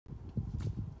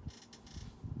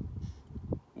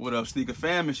What up, sneaker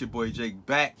fam? It's your boy Jake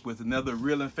back with another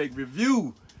real and fake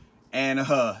review. And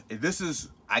this is,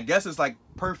 I guess it's like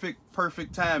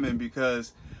perfect timing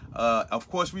because of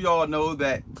course we all know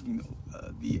that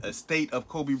the estate of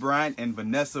Kobe Bryant and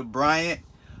Vanessa Bryant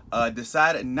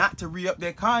decided not to re-up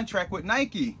their contract with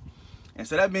Nike. And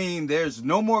so that means there's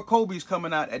no more Kobe's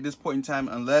coming out at this point in time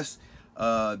unless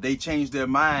they change their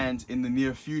minds in the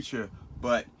near future.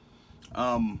 But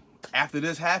after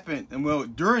this happened, and well,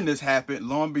 during this happened,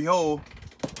 lo and behold,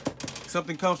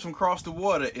 something comes from across the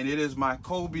water, and it is my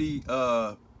Kobe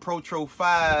Protro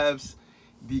 5s,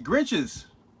 the Grinches.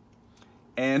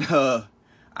 And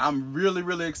I'm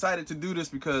really excited to do this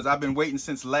because I've been waiting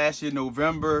since last year,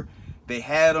 November. They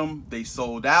had them, they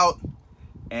sold out,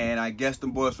 and I guess the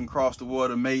boys from across the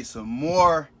water made some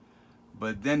more.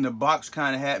 But then the box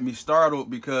kind of had me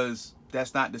startled because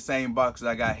that's not the same box that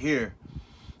I got here.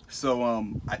 So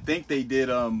I think they did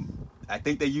I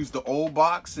think they used the old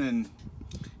box. And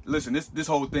listen, this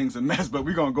whole thing's a mess, but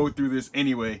we're gonna go through this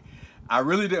anyway. I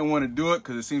really didn't want to do it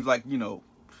because it seems like, you know,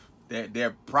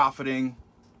 they're profiting,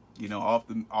 you know,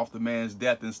 off the man's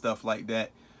death and stuff like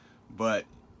that. But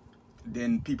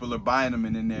then people are buying them,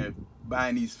 and then they're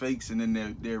buying these fakes, and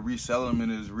then they're reselling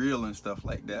them as real and stuff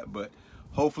like that. But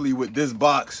hopefully with this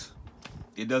box,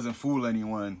 it doesn't fool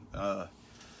anyone.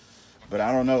 But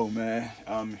I don't know, man.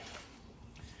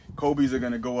 Kobe's are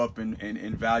gonna go up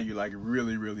in value like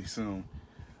really soon.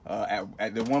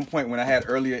 At the one point when I had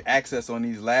earlier access on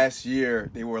these last year,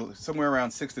 they were somewhere around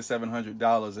 $600 to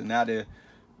 $700, and now they're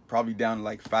probably down to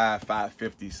like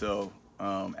 $550. So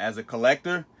as a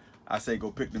collector, I say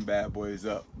go pick them bad boys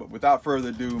up. But without further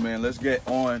ado, man, let's get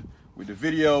on with the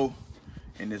video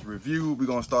and this review. We're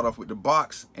gonna start off with the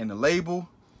box and the label.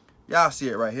 Y'all see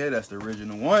it right here. That's the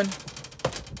original one.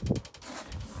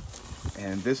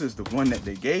 And this is the one that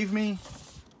they gave me.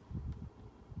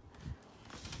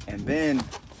 And then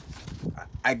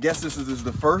I guess this is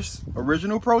the first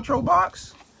original Protro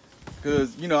box,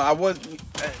 because you know I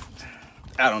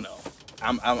don't know.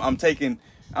 I'm taking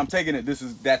it.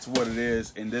 That's what it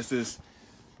is, and this is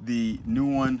the new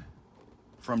one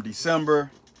from December.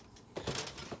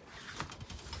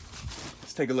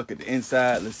 Let's take a look at the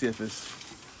inside. Let's see if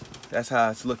that's how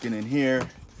it's looking in here.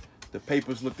 The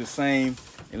papers look the same.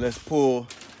 And let's pull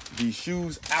these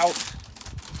shoes out.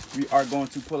 We are going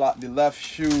to pull out the left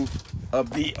shoe of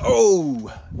the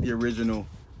original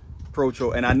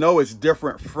Protro. And I know it's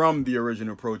different from the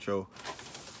original Protro.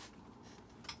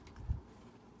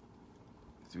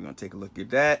 So we're gonna take a look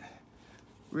at that.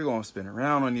 We're gonna spin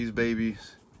around on these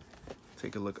babies.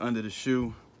 Take a look under the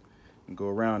shoe and go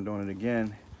around doing it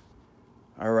again.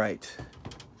 All right.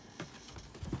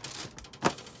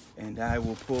 And I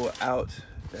will pull out,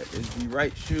 that is the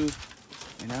right shoe,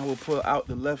 and I will pull out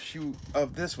the left shoe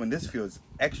of this one. This feels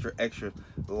extra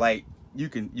light. You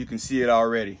can see it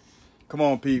already. Come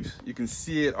on, peeps, you can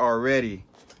see it already.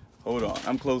 Hold on,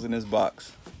 I'm closing this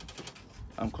box.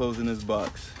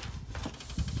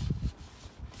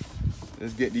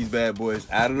 Let's get these bad boys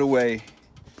out of the way.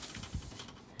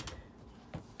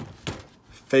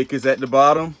 Fake is at the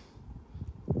bottom.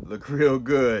 Look real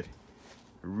good.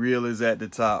 Real is at the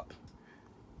top.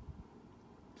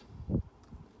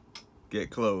 Get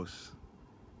close.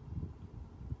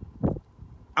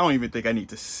 I don't even think I need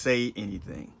to say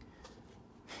anything.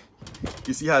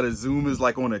 You see how the zoom is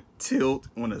like on a tilt,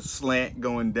 on a slant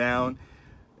going down?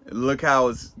 Look how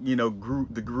it's, you know,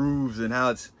 the grooves and how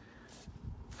it's...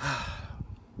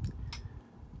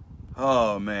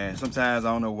 Oh man, sometimes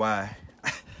I don't know why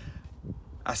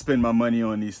I spend my money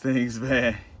on these things,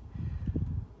 man.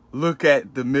 Look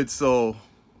at the midsole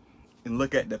and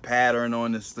look at the pattern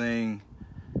on this thing.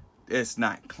 It's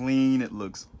not clean, it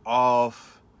looks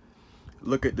off.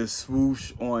 Look at the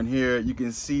swoosh on here. You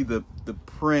can see the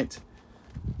print.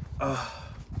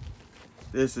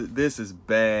 This is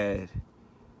bad.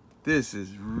 This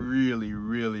is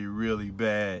really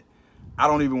bad. I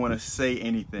don't even want to say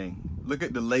anything. Look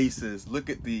at the laces. Look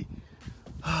at the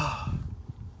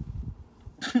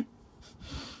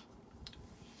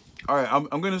All right,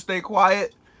 I'm gonna stay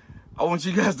quiet. I want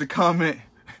you guys to comment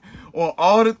on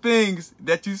all the things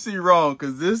that you see wrong,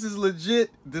 because this is legit,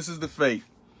 this is the fake.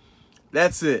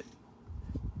 That's it.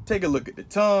 Take a look at the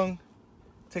tongue.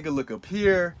 Take a look up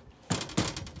here.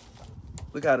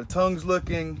 Look how the tongue's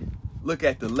looking. Look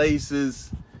at the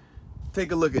laces.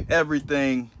 Take a look at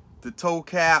everything. The toe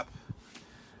cap.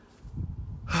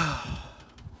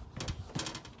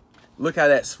 Look how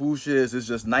that swoosh is. It's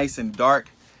just nice and dark.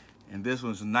 And this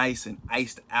one's nice and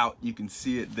iced out. You can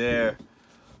see it there.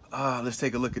 Let's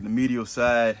take a look at the medial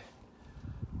side.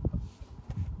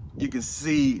 You can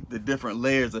see the different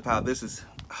layers of how this is.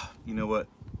 You know what?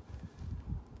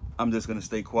 I'm just gonna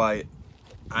stay quiet.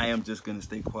 I am just gonna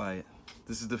stay quiet.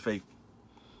 This is the fake.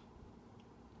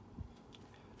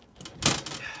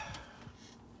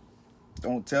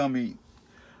 Don't tell me.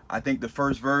 I think the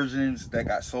first versions that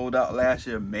got sold out last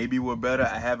year maybe were better.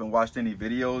 I haven't watched any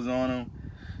videos on them.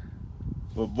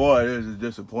 But boy, this is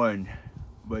disappointing.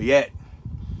 But yet,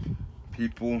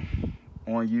 people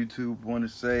on YouTube want to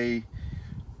say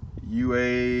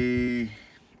UA,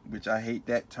 which I hate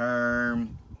that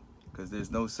term because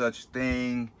there's no such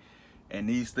thing. And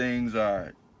these things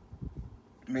are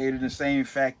made in the same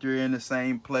factory in the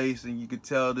same place. And you could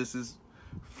tell this is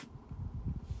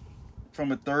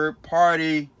from a third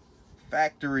party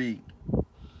factory.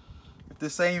 If the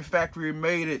same factory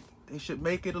made it, they should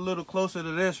make it a little closer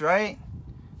to this, right?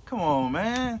 Come on,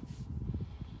 man.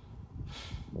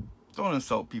 Don't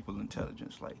insult people's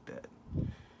intelligence like that.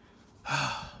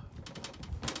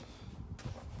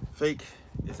 Fake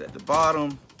is at the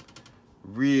bottom.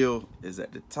 Real is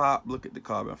at the top. Look at the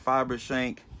carbon fiber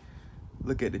shank.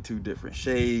 Look at the two different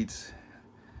shades.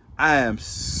 I am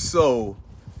so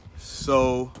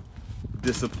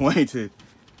disappointed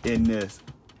in this.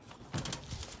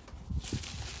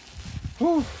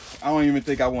 Whew. I don't even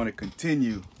think I want to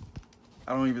continue.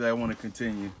 I don't even think I want to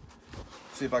continue.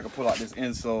 See if I can pull out this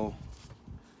insole.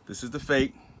 This is the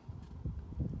fake.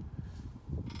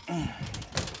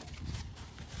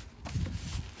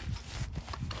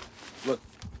 Look,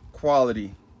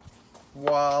 quality.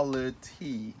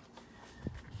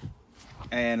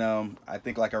 And I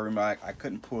think, like I remember, I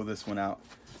couldn't pull this one out,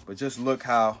 but just look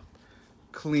how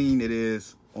clean it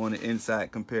is on the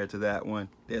inside compared to that one.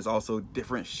 There's also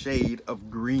different shade of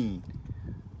green.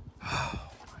 Oh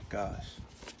my gosh.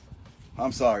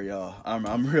 I'm sorry, y'all.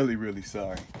 I'm really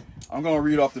sorry. I'm gonna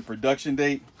read off the production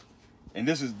date, and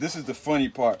this is the funny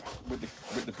part with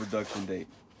the production date.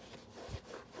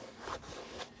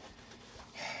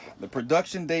 The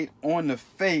production date on the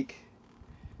fake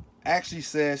actually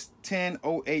says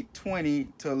 10/08/20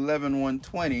 to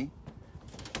 11/1/20,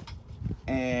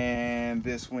 and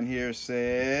this one here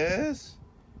says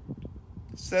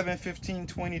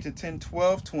 7/15/20 to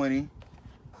 10/12/20.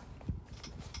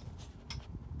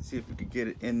 See if we could get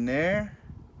it in there.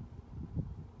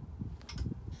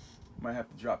 Might have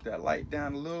to drop that light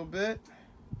down a little bit.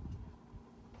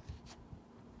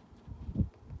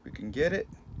 We can get it.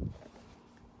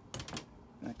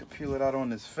 I can peel it out on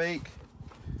this fake.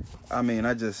 I mean,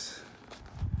 I just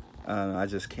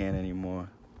can't anymore.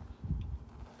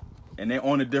 And they're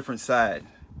on a different side.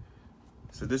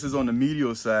 So this is on the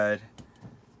medial side,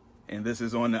 and this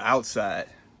is on the outside.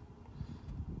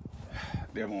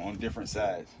 They're on different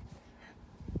sides.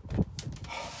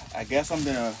 I guess I'm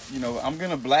gonna, I'm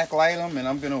gonna blacklight them and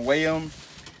I'm gonna weigh them.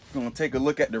 I'm gonna take a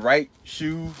look at the right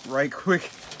shoe right quick,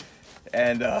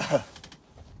 and I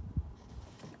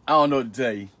don't know what to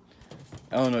tell you.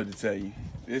 I don't know what to tell you.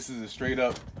 This is a straight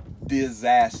up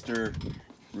disaster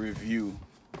review.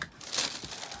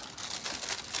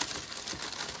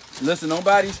 Listen, don't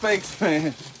buy these fakes,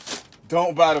 man.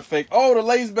 Don't buy the fake. Oh, the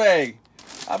lace bag.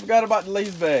 I forgot about the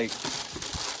lace bag.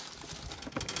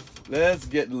 Let's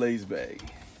get the lace bag.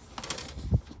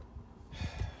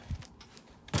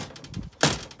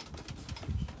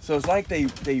 So it's like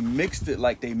they mixed it,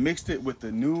 like they mixed it with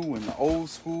the new and the old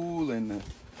school, and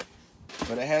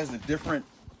but it has the different.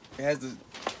 It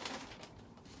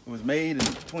was made in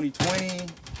 2020.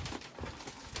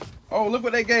 Oh, look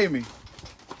what they gave me.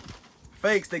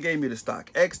 Fakes. They gave me the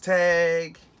stock X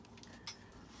tag.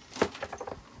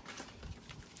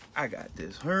 I got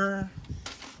this her.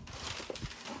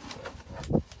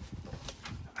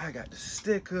 I got the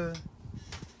sticker,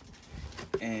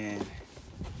 and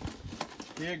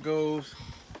here goes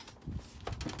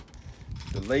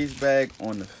the lace bag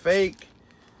on the fake.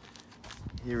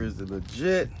 Here is the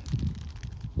legit.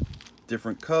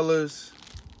 Different colors.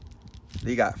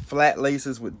 They got flat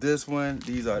laces with this one.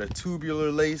 These are the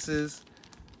tubular laces,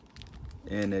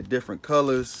 and they're different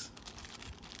colors.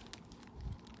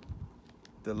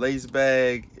 The lace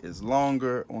bag is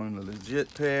longer on the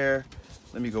legit pair.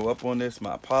 Let me go up on this.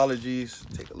 My apologies.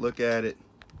 Take a look at it.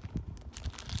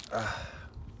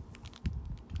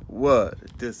 What a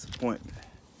disappointment.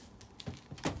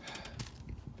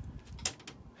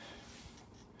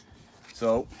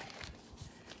 So,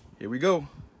 here we go.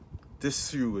 This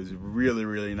shoe is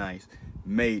really nice.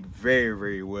 Made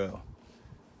very well.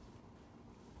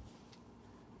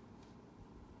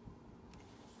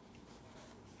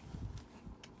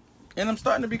 And I'm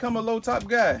starting to become a low top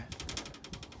guy.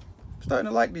 I'm starting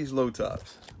to like these low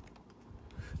tops.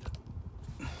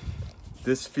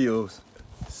 This feels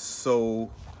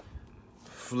so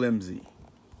flimsy.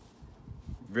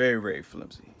 Very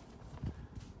flimsy.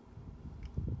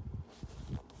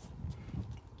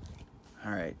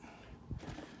 All right.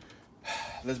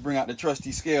 Let's bring out the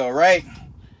trusty scale, right?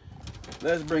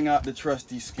 Let's bring out the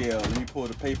trusty scale. Let me pull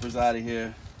the papers out of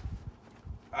here.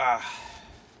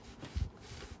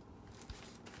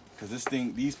 Because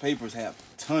these papers have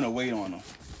a ton of weight on them.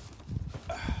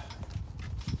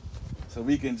 So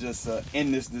we can just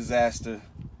end this disaster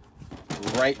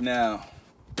right now.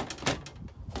 So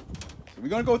we're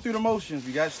gonna go through the motions.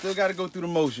 We still gotta go through the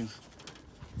motions.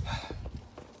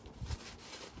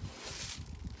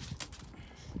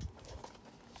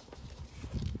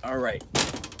 All right,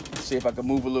 let's see if I can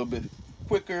move a little bit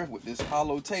quicker with this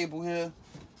hollow table here.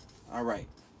 All right,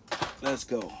 let's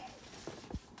go.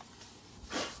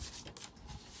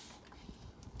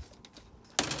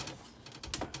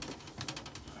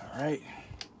 All right,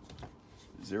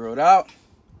 zeroed out.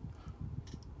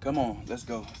 Come on, let's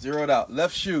go. Zeroed out.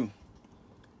 Left shoe.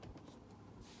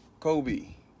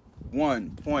 Kobe,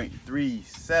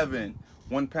 1.37,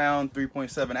 1 pound,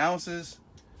 3.7 ounces.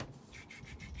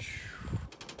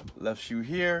 Left shoe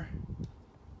here.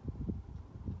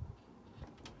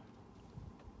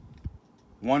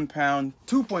 1 pound,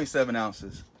 2.7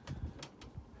 ounces.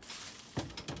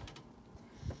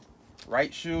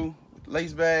 Right shoe,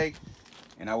 lace bag,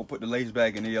 and I will put the lace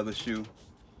bag in the other shoe.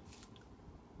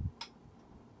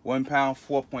 1 pound,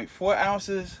 4.4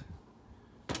 ounces.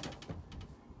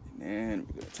 And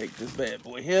we're gonna take this bad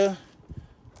boy here,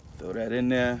 throw that in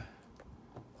there,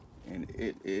 and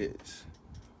it is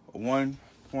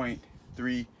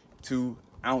 1.32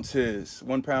 ounces.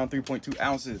 1 pound, 3.2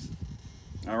 ounces.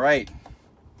 All right.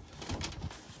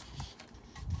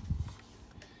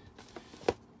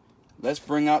 Let's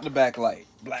bring out the backlight.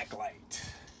 Black light.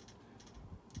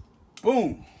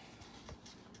 Boom.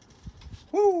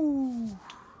 Woo.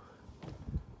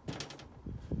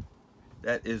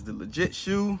 That is the legit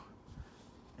shoe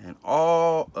and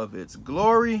all of its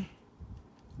glory.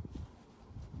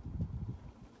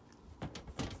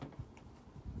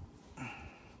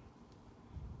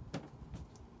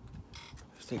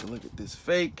 Let's take a look at this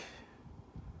fake.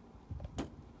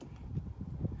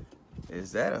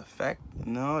 Is that a fact?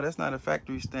 No, that's not a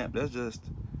factory stamp. That's just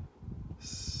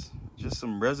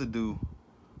some residue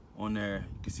on there.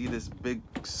 You can see this big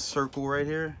circle right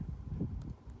here.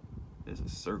 There's a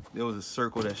circle. There was a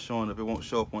circle that's showing up. It won't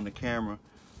show up on the camera.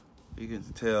 You can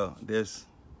tell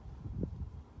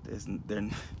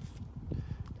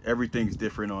everything's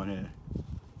different on here.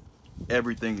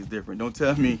 Everything is different. Don't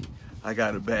tell me I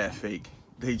got a bad fake.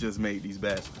 They just made these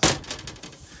bastards.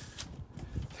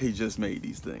 They just made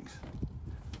these things.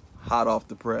 Hot off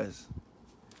the press.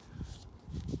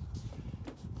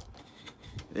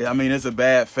 Yeah, I mean, it's a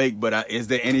bad fake, but is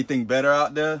there anything better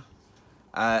out there?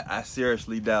 I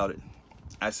seriously doubt it.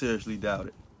 I seriously doubt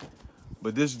it.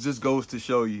 But this just goes to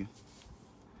show you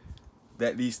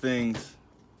that these things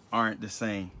aren't the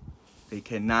same. They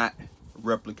cannot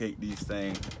replicate these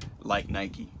things like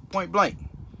Nike. Point blank.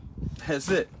 That's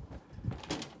it.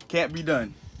 Can't be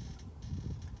done.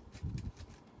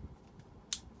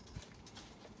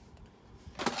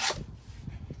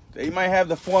 They might have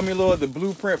the formula or the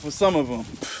blueprint for some of them,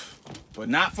 but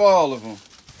not for all of them.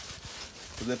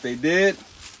 Because if they did,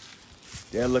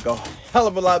 they'll look a hell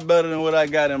of a lot better than what I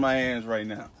got in my hands right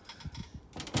now.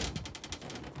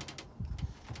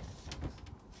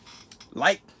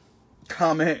 Like,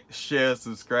 comment, share,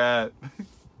 subscribe.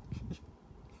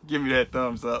 Give me that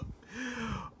thumbs up.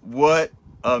 What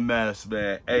a mess,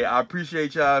 man. Hey, I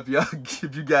appreciate y'all if you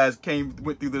guys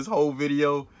went through this whole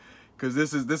video, because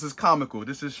this is comical.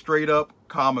 This is straight up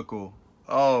comical.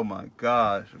 Oh my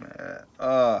gosh, man.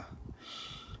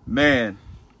 Man,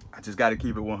 I just gotta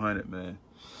keep it 100, man.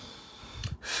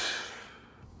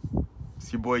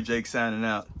 It's your boy Jake signing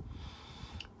out.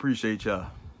 Appreciate y'all.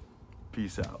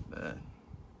 Peace out, man.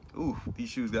 Ooh, these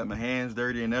shoes got my hands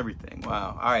dirty and everything.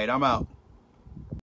 Wow. All right, I'm out.